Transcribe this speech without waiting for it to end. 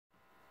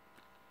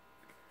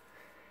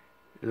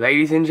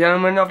Ladies and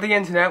gentlemen of the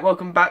internet,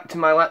 welcome back to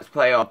my Let's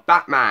Play of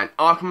Batman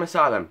Arkham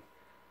Asylum.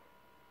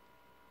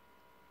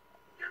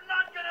 You're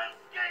not gonna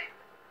escape!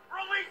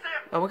 Release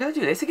him! Oh, we're gonna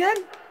do this again?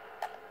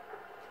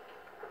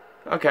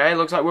 Okay,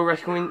 looks like we're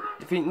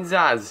defeating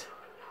Zsasz.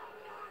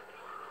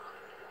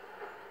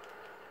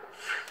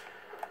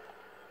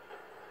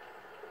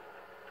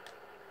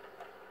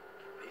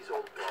 These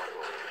old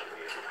gargoyles should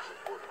be able to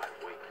support my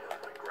weight as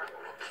I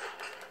grapple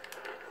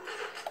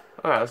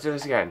up. Alright, let's do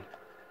this again.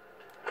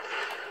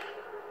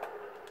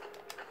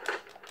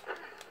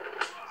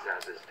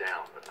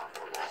 Down, but not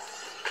for long.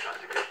 Not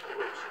to get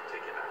close and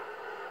take him out.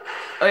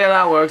 Oh yeah,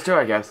 that works too,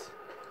 I guess.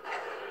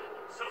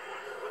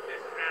 Someone put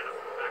this animal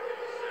back in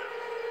the cell.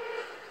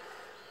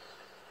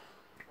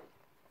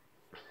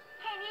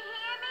 Can you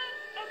hear me?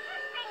 Is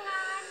this thing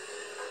on?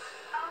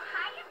 Oh,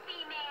 hiya,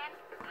 B-Man.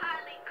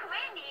 Harley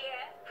Quinn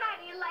here. How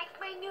do you like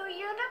my new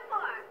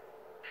uniform?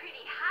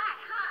 Pretty hot,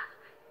 huh?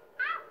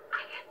 Oh,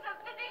 I got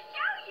something to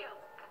show you.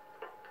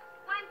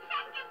 1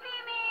 second,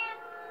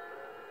 B-Man.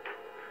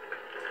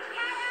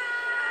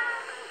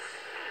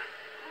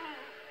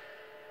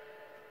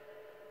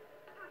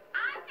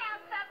 I'm now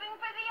subbing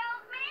for the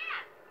old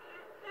man.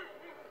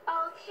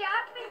 Old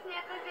Sharpie's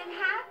never been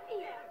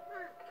happier.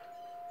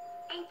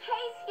 In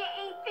case you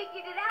ain't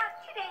figured it out,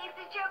 today is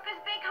the Joker's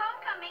big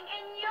homecoming,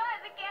 and you're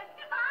the guest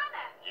of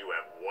honor. You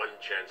have one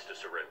chance to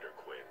surrender,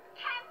 Quinn.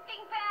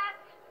 Testing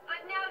passed,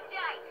 but no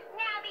dice.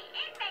 Now the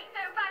inmates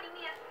are running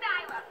the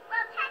asylum.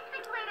 Well,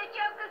 technically the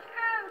Joker's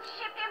groomed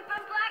shipped in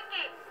from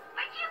Blackgate,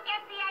 but you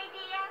get the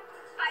idea.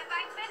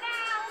 Bye-bye for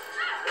now.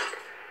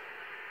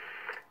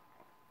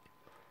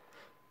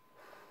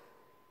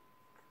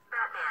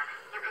 Batman,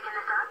 you picking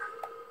this up?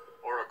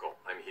 Oracle,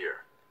 I'm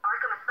here.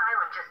 Arkham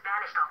Asylum just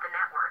vanished off the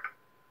network.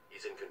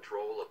 He's in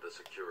control of the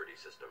security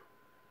system.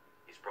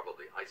 He's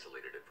probably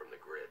isolated it from the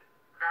grid.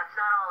 That's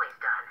not all he's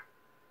done.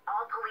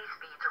 All police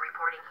feeds are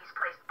reporting he's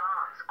placed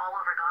bombs all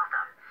over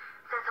Gotham.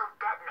 Says he'll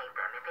detonate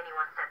them if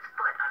anyone sets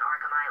foot on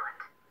Arkham Island.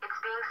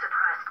 It's being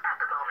suppressed at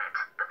the moment,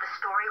 but the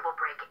story will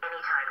break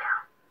any time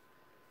now.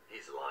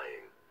 He's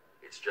lying.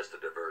 It's just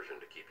a diversion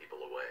to keep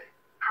people away.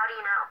 How do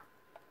you know?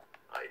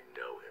 I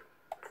know him.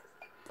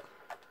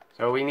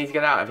 So we need to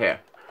get out of here.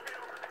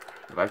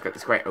 I've got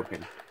this grate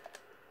open.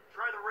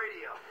 Try the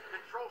radio.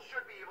 Control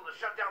should be able to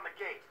shut down the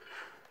gate.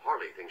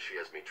 Harley thinks she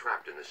has me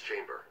trapped in this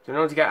chamber. So in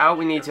order to get out,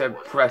 we need to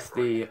press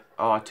the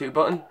R2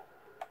 button.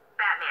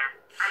 Batman,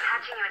 I'm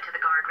patching you into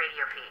the guard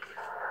radio feed.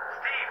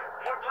 Steve,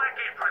 more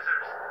Blackgate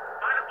prisoners.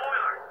 By the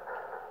boiler.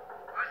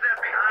 Who's that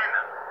behind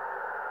them?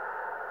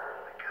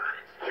 Oh my God,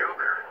 it's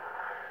Joker.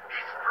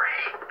 He's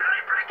free. How did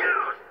he break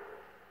out?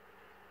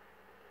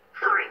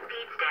 Sorry,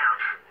 feed's down.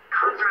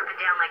 Comms are up and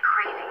down like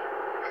crazy.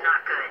 It's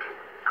not good.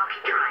 I'll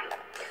keep trying.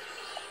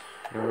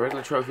 A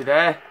regular trophy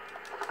there.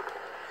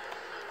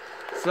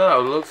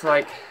 So, looks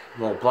like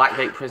more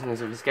Blackgate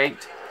prisoners have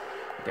escaped.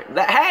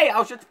 Hey, I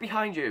was just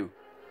behind you.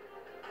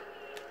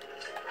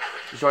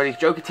 Destroy these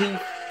Joker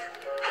teeth.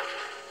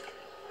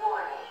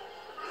 Warning.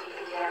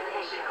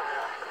 Decontamination.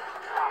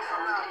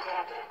 Toxins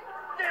detected.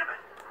 Damn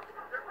it!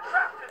 They're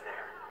trapped in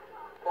there.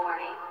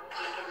 Warning.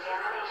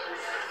 Decontamination.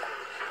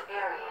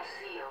 Area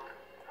sealed.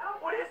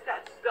 What is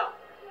that stuff?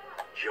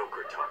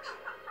 Joker toxin.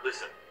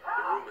 Listen,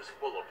 the room is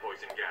full of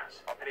poison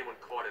gas. Anyone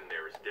caught in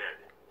there is dead.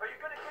 Are you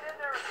gonna get in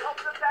there and help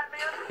them,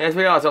 Batman? Yes,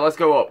 we are, so let's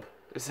go up.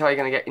 This is how you're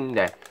going to get in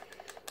there.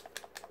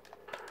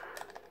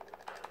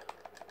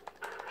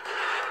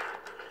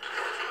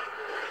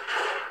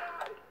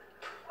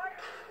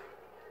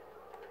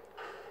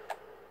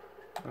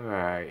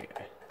 Alright.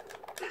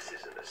 This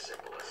isn't a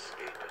simple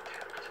escape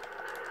attempt.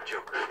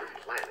 Joker's been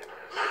planning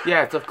this.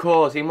 Yes, of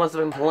course, he must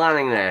have been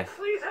planning this.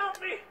 Please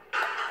help me!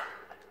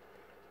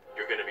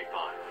 You're gonna be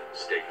fine.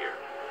 Stay here.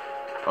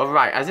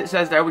 Alright, as it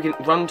says there, we can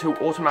run to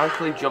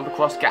automatically jump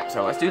across gaps,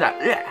 so let's do that.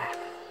 Yeah.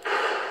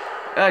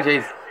 Oh, jeez.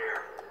 Here.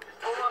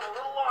 Just hold on a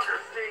little longer,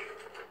 Steve.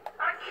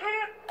 I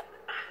can't!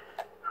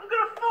 I'm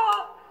gonna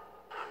fall!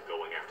 I'm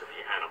going after the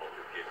animal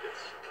who did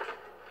this.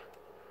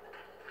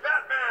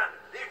 Batman!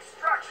 The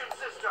extraction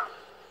system!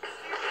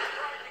 Steve is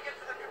trying to get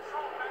to the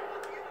control panel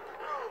at the end of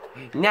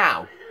the room.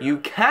 Now, you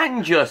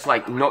can just,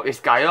 like, knock this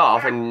guy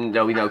off and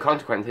there'll be no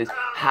consequences.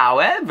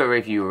 However,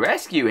 if you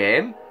rescue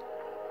him...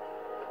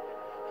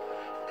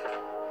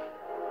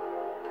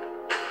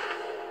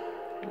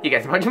 you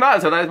get to punch him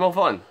out, so that is more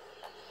fun.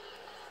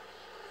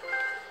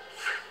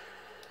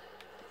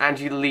 And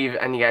you leave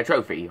and you get a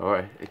trophy, or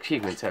an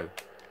achievement too.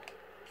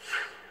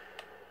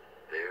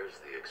 There's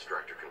the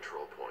extractor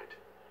control point.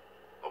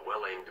 A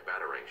well-aimed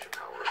batarang should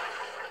power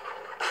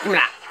it.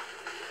 Nah.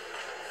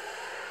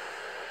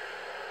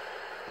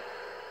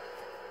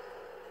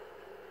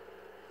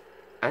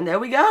 And there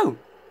we go.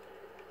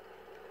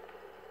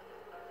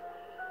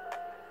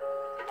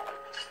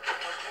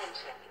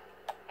 Attention.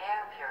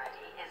 Air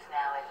purity is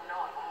now at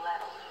normal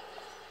level.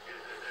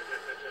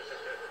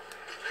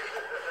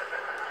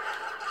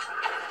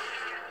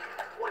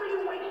 What are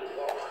you waiting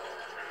for?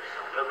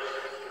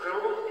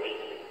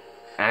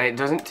 And it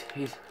doesn't.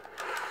 He's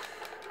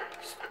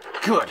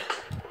good.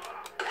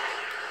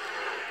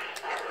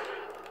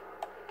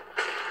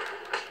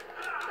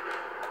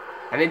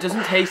 And it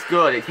doesn't taste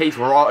good, it tastes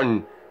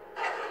rotten.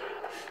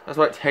 That's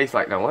what it tastes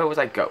like now. Where was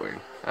I going?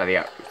 Oh, the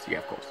outpost. Yeah,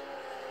 of course.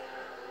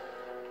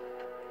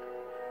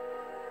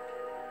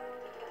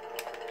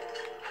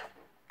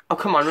 Oh,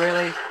 come on,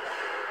 really?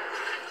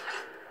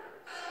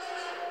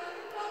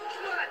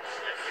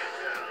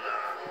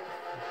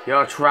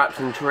 Your traps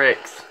and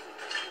tricks.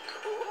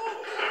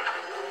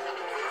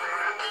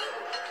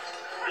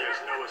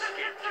 There's no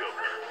escape,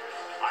 Joker.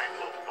 I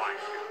will find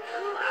you.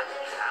 I'm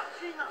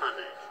counting on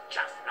it.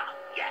 Just not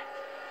yet.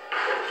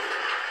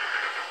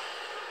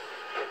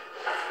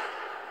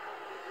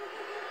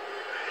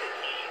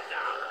 He's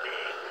a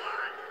big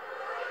one.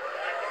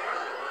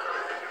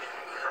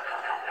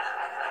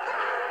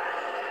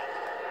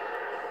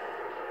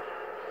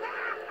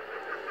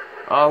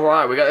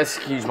 Alright, we got this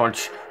huge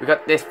munch. We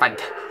got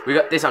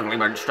this ugly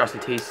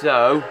monstrosity,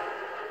 so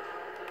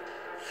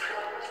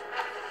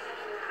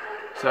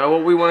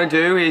what we want to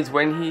do is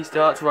when he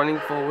starts running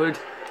forward,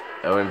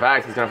 oh, in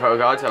fact, he's going to throw a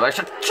guard, so let's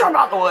just jump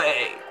out the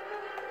way!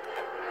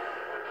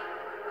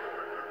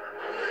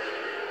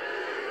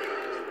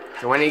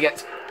 So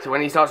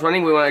when he starts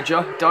running, we want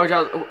to dodge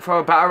out, throw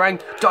a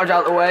batarang, dodge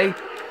out the way.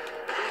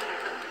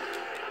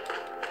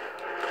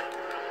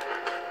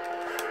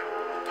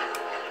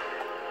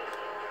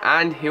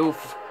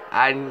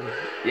 And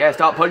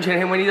start punching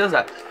him when he does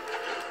that.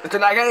 Let's do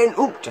that again.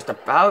 Ooh, just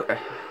about.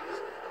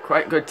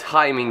 Quite good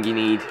timing you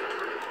need.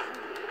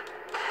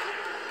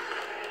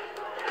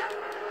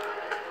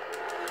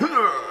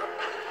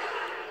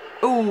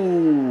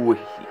 Ooh,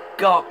 he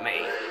got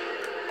me.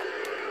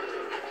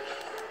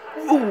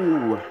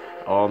 Ooh,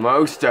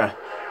 almost.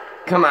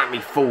 Come at me,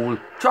 fool.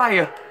 Try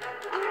ya.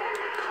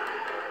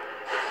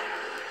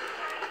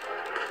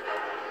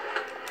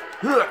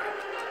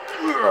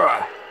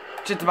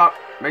 Just about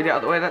made it out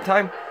of the way that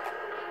time.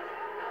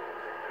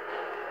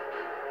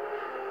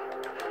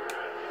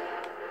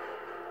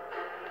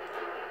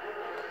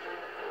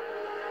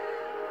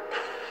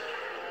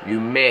 You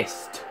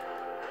missed.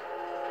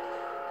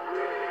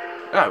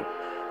 Oh.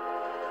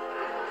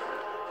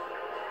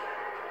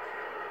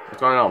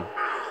 What's going on?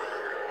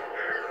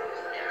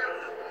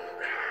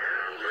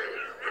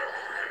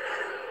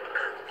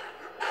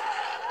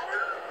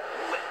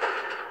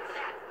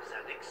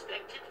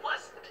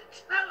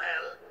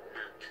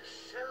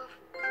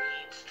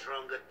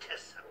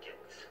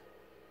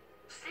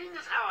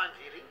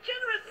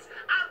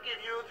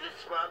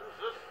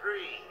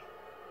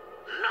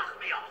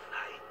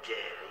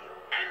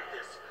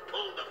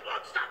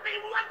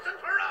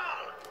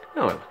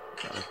 Oh,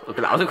 look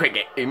at that, was a quick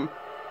game.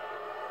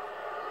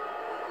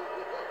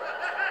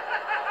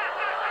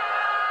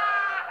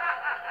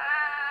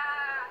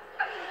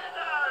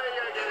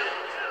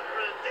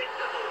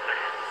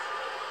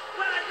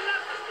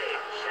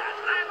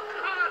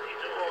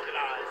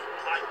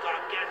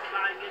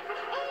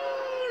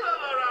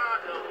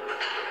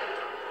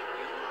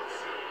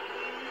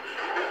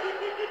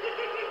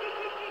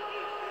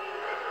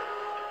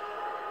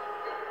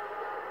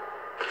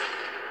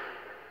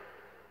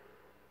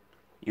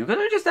 You could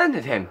have just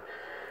ended him.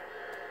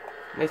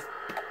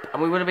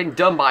 And we would have been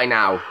done by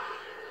now.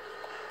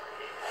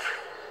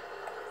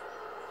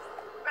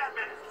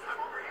 Batman, I'm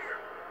over here.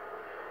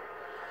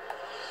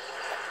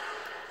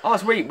 Oh,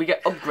 sweet, we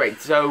get upgrades.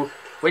 So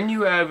when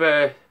you have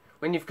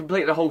when you've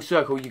completed the whole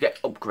circle, you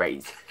get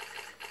upgrades.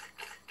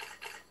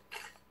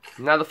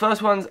 Now the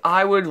first ones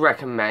I would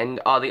recommend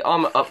are the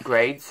armor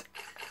upgrades,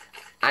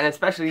 and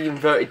especially the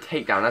inverted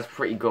takedown. That's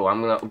pretty cool.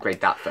 I'm gonna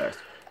upgrade that first.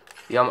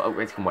 The armor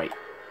upgrades can wait.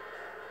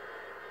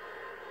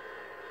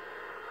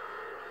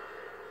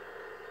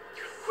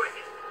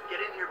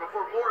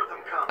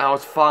 That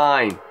was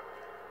fine.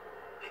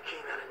 They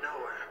came out of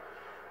nowhere.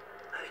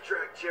 I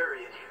dragged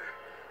Jerry in here.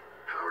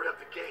 Powered up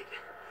the gate.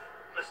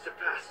 Must have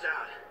passed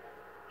out.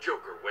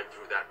 Joker went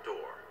through that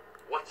door.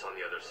 What's on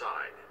the other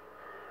side?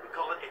 We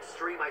call it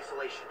extreme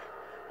isolation.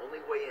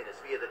 Only way in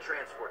is via the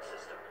transport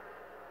system.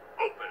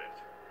 Open it.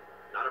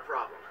 Not a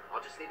problem.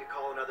 I'll just need to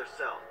call another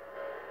cell.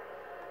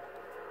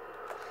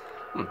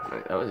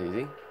 That was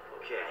easy.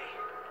 Okay.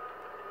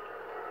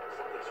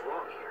 Something's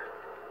wrong here.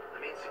 The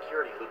main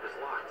security loop is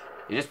locked.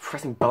 You're just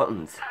pressing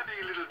buttons.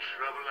 Having a little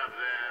trouble up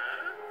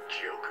there?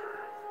 Joker.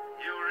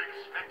 You were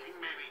expecting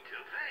maybe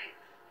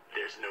Two-Face?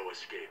 There's no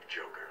escape,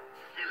 Joker.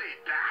 Silly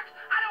bat.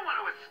 I don't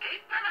want to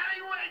escape. I'm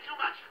having way too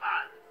much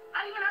fun.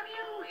 I even have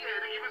you here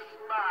to give a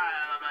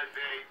smile on my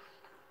face.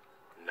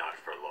 Not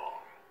for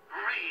long.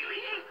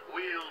 Really?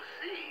 We'll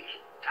see.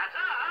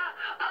 Ta-ta!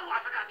 Oh, I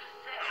forgot to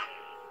say.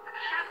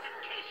 Just in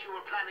case you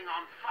were planning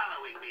on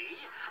following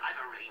me, I've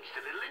arranged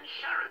a little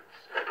insurance.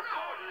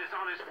 Gordon is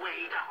on his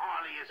way to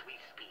Harley as we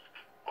speak.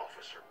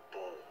 Officer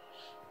Boles.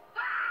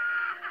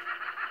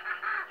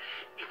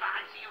 If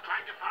I see you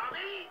trying to follow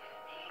me,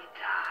 he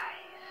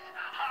dies.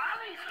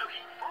 Harley's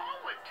looking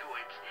forward to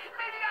it.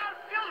 Maybe I'll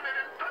film it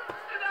and post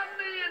it on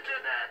the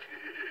internet.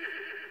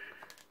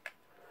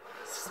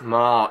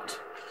 Smart.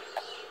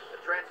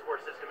 The transport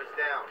system is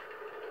down.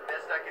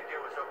 Best I can do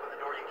is open the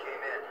door you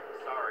came in.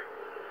 Sorry.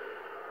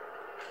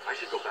 I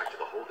should go back to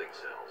the holding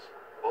cells.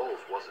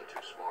 Boles wasn't too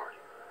smart.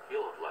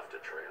 You'll have left a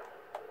trail.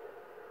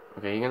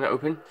 Okay, you're gonna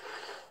open.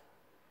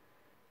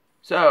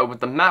 So with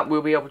the map,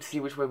 we'll be able to see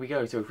which way we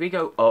go. So if we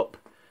go up,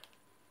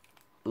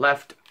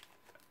 left,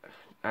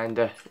 and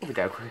we'll be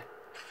down. Batman,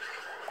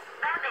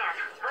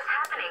 what's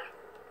happening?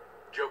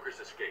 Joker's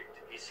escaped.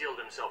 He sealed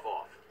himself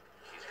off.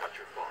 He's got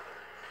your father.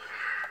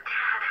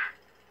 Dad.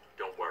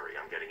 Don't worry,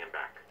 I'm getting him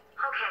back.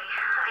 Okay,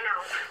 I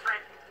know,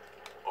 but...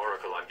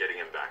 Oracle, I'm getting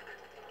him back.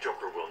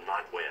 Joker will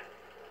not win.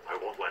 I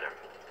won't let him.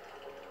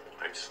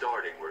 I'm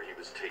starting where he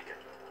was taken.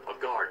 A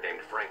guard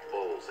named Frank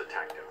Boles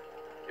attacked him.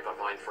 If I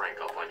find Frank,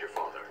 I'll find your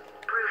father.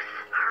 Bruce,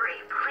 hurry,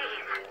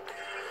 please.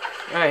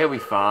 Yeah, he'll be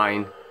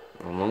fine.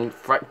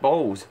 Frank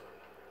Boles.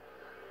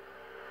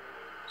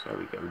 So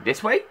we go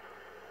this way.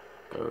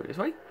 Go this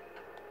way.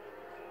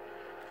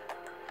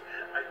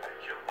 I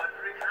bet you're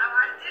wondering how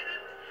I did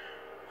it.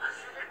 Was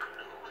it a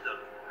clue the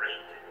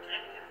great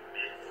detective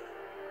missed?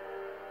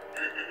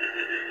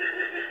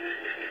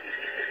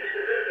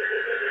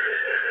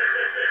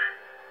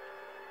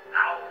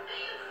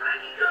 Howdy,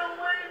 Frankie, go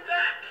way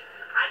back.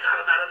 I got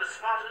him out of the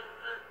spot of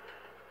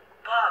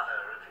bother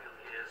a few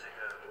years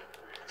ago.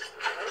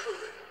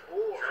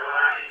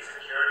 Try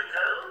security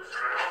codes,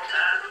 roll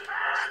down,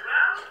 pass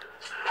around.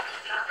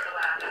 Just go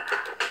out and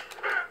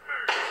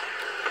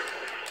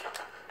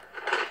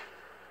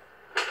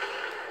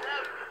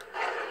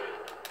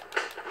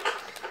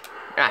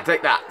Yeah,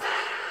 take that.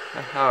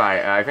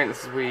 Alright, I think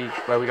this is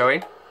where we go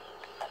in.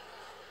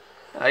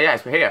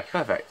 Yes, we're here.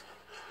 Perfect.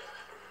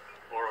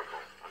 Oracle,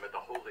 I'm at the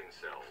holding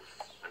cells.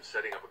 I'm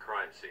setting up a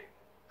crime scene.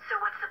 So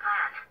what's the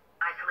plan?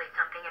 Isolate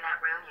something in that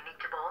room unique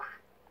to Boles?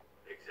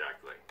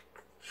 Exactly.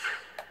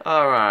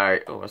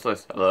 Alright. Oh, what's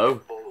this? Hello?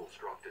 Boles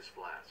dropped his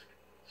flask.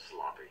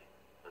 Sloppy.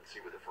 Let's see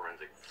with the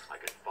forensic. I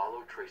can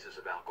follow traces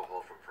of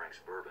alcohol from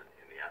Frank's bourbon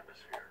in the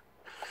atmosphere.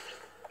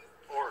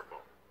 Oracle,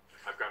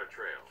 I've got a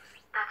trail.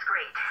 That's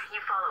great. You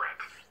follow it.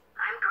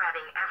 I'm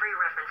grabbing every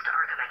reference to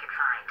Arkham I can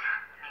find.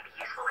 Maybe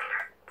useful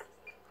later.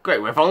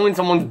 Great, we're following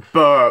someone's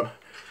burp.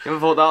 Never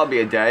thought that would be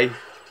a day.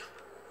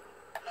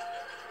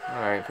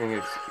 Alright, I think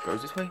it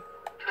goes this way.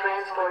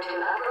 Transport to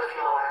upper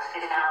floors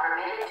is now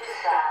permitted to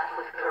staff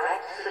with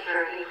correct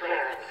security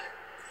clearance.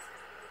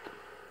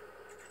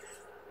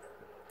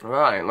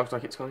 Alright, looks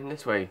like it's going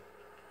this way.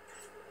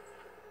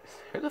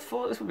 Who'd have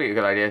thought this would be a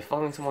good idea?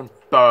 Following someone's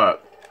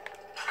burp.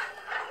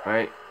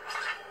 Right.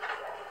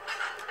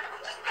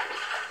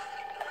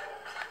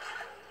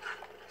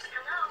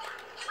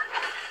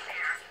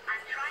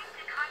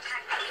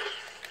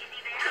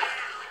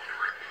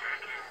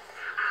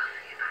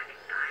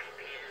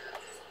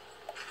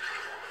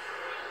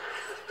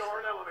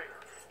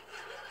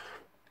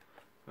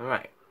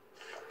 Alright.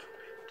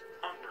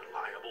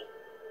 Unreliable.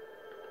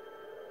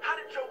 How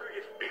did Joker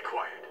get... Be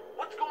quiet.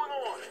 What's going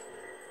on?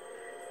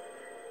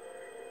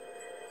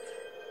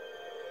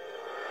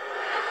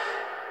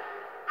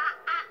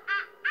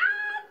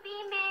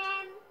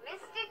 B-Man.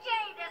 Mr. J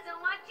doesn't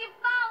want you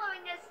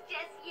following us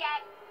just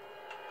yet.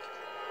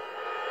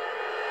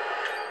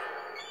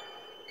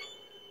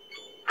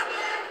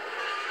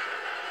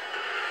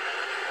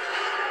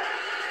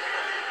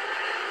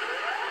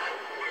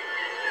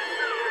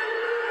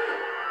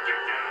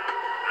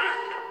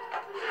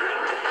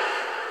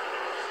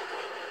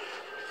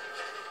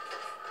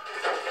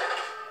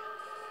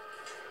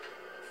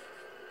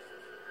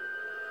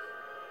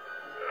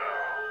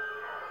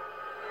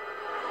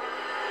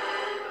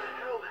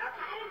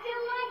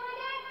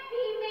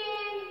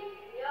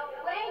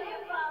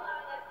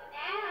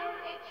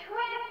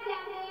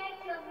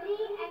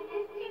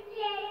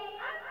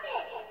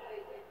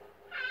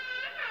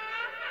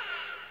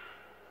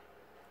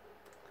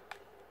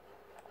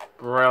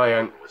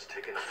 Brilliant. Was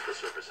taken up to the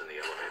surface in the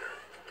elevator.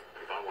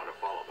 If I want to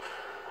follow them,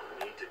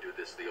 I'll need to do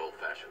this the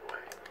old-fashioned way.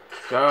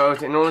 So,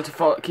 in order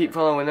to keep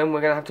following them, we're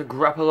going to have to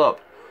grapple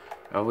up.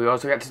 We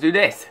also get to do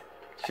this.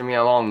 Shimmy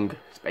along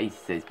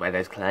spaces where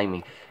there's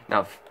climbing.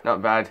 Not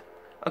bad.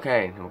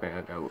 Okay, we're going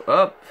to go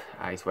up.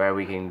 I swear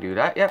we can do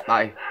that. Yep,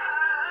 bye. I know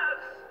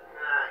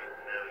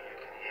you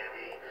can hear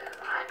me.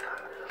 I got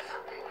a little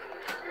something for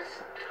you to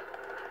listen to.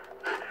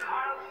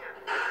 Harley and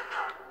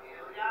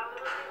Amelia are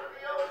living with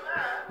the old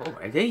man.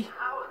 Already?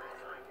 How are they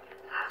going to get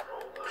past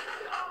all those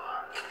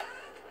cars?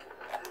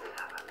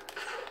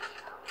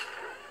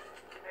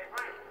 Hey,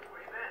 Frank, where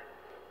you been?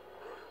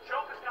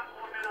 Joker's got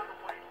more men on the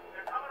way.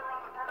 They're coming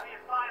around the front of the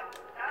asylum.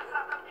 Gotta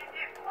stop them getting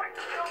in. Quick,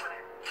 get over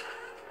there.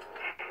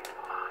 Hey, come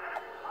on.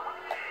 Come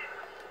in.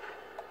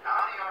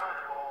 Howdy,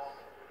 Arnold.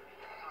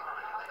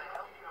 How the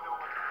hell do you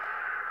know what?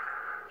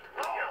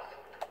 Boles!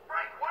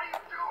 Frank, what are you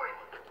doing?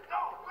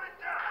 No, put it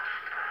down.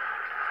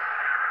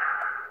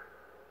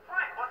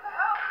 Frank, what the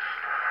hell?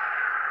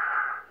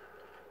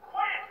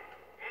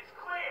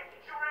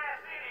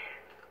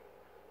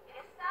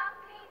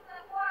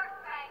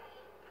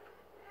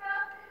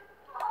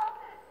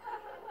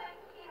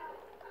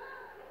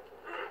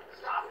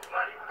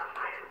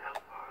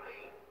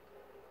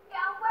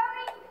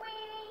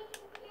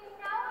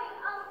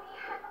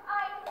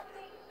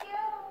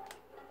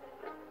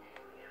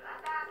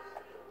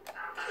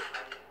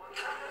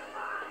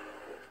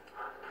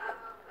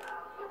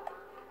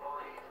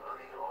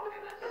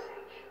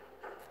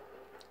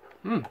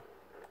 Looks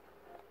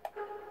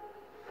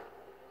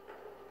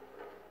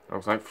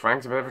like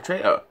Frank's a bit of a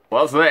traitor.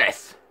 What's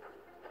this?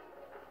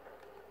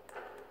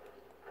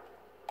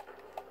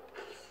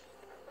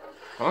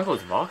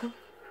 Chronicles of Arkham?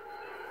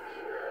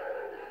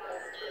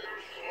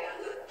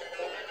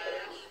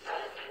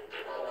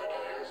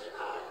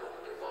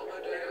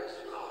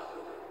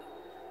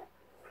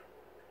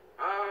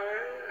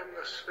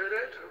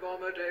 Spirit of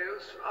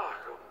Amadeus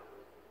Arkham.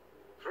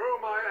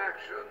 Through my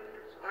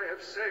actions, I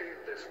have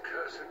saved this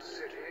cursed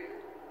city,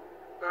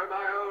 though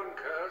my own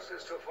curse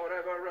is to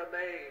forever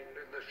remain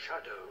in the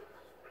shadows.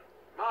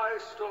 My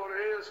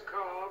story is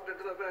carved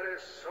into the very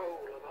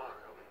soul of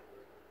Arkham,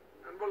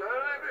 and will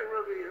only be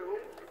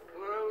revealed to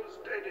those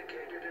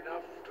dedicated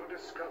enough to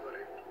discover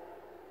it.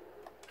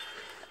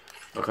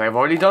 Okay, I've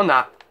already done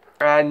that.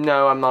 And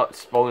no, I'm not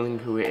spoiling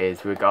who it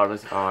is,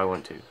 regardless of how I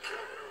want to.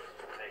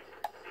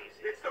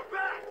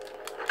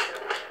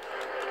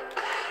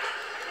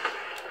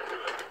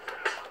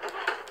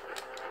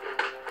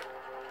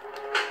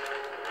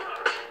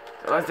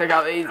 Let's take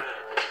out these.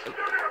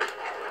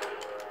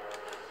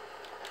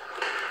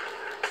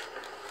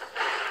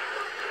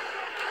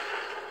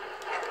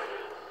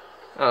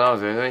 Oh, that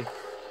was easy.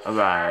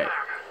 Alright.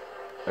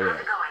 How's it going?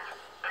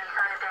 Any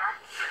sign of Dad?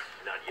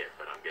 Not yet,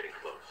 but I'm getting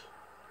close.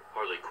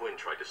 Harley Quinn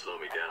tried to slow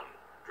me down.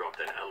 Dropped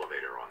an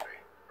elevator on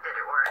me. Did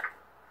it work?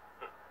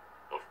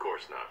 Of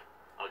course not.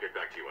 I'll get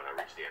back to you when I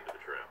reach the end of the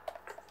trail.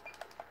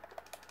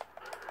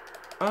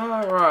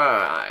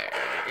 Alright.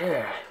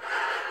 Yeah.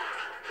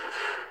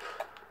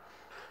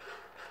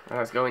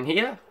 Let's go in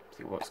here.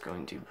 See what's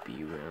going to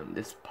be around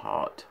this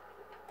part.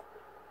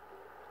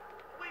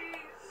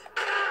 Please!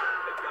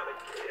 I got a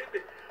kid.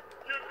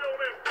 You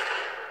don't have...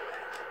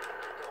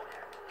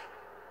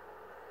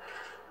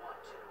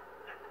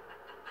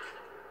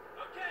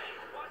 Okay,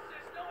 watch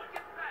this. No one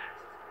gets past.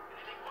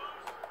 Anything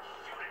moves,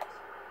 shoot it.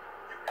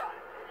 You got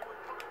it.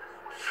 Anyone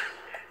coming this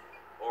way?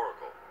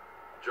 Oracle.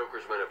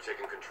 Joker's men have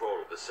taken control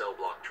of the cell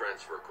block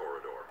transfer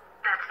corridor.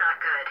 That's not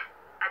good.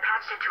 I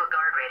patched into a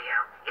guard radio.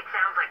 It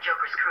sounds like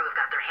Joker's crew have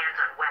got their hands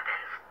on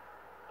weapons.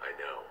 I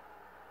know.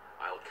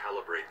 I'll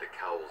calibrate the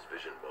Cowl's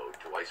vision mode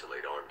to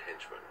isolate armed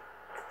henchmen.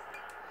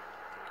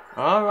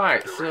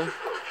 Alright, The so... direct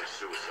approach is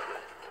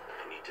suicide.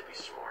 I need to be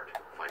smart.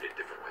 Find a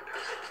different weapon.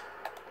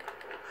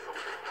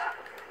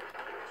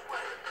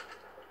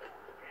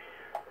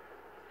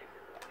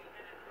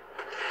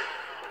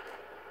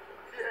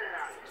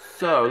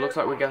 So, looks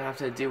like we're gonna have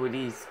to deal with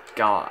these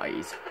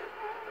guys.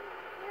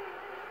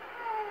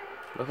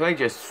 Look like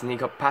just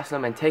sneak up past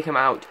them and take them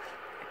out.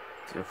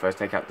 So first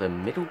take out the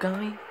middle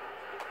guy.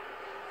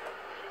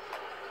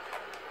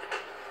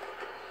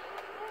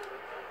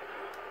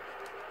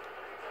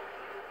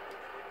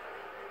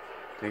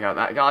 Take out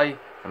that guy.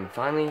 And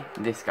finally,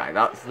 this guy.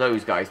 That's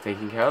those guys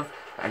taken care of.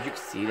 As you can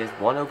see, there's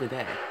one over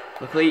there.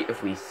 Luckily,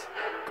 if we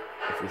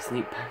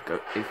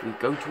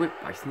go to it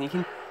by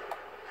sneaking,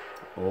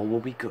 all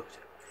will be good.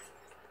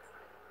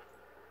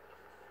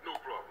 No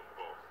problem,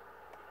 boss.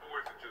 The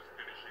boys are just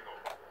finishing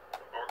off. The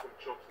Arkham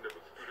chumps never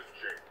stood a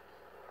chance.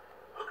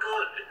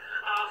 Good.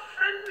 Our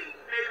friendly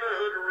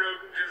neighborhood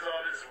rodent is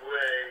on his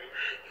way.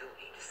 You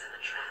need to set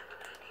a trap.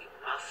 He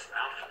must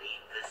not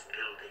leave this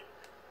building.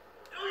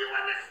 Do you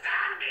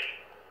understand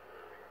me?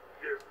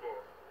 Yes,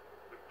 boss.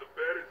 But the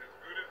bad is as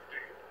good as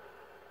dead.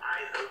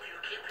 I hope you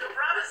keep your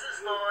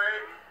promises, boy.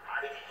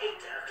 I'd hate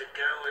to have to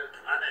go and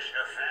punish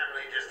your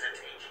family just to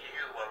teach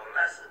you a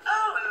lesson.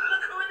 Oh, and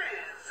look who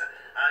it is.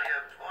 Are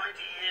your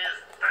pointy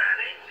ears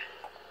burning?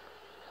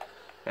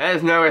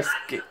 There's no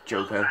escape,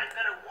 Joker. I'd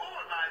better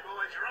warn my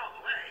boys you're on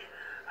the way.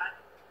 Hey,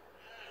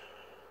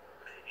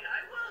 maybe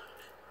I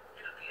won't.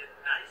 It'll be a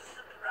nice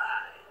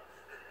surprise.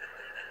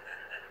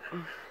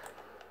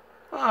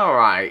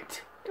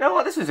 Alright. You know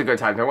what, this was a good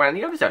time to end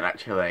the episode,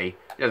 actually.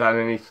 Just had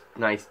a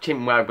nice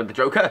chin wag with the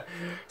Joker.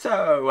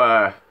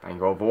 So, thank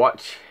you all for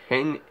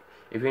watching.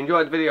 If you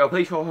enjoyed the video,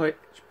 please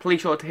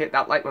sure to hit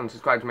that like button,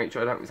 subscribe to make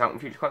sure I don't miss out on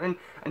future content,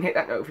 and hit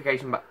that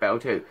notification bell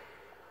too.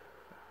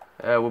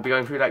 We'll be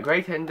going through that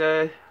great, and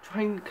we'll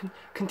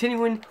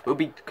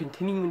be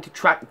continuing to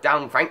track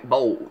down Frank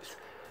Boles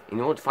in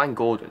order to find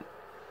Gordon.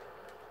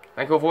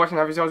 Thank you all for watching,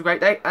 have yourselves a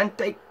great day, and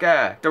take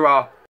care. Ta-ra.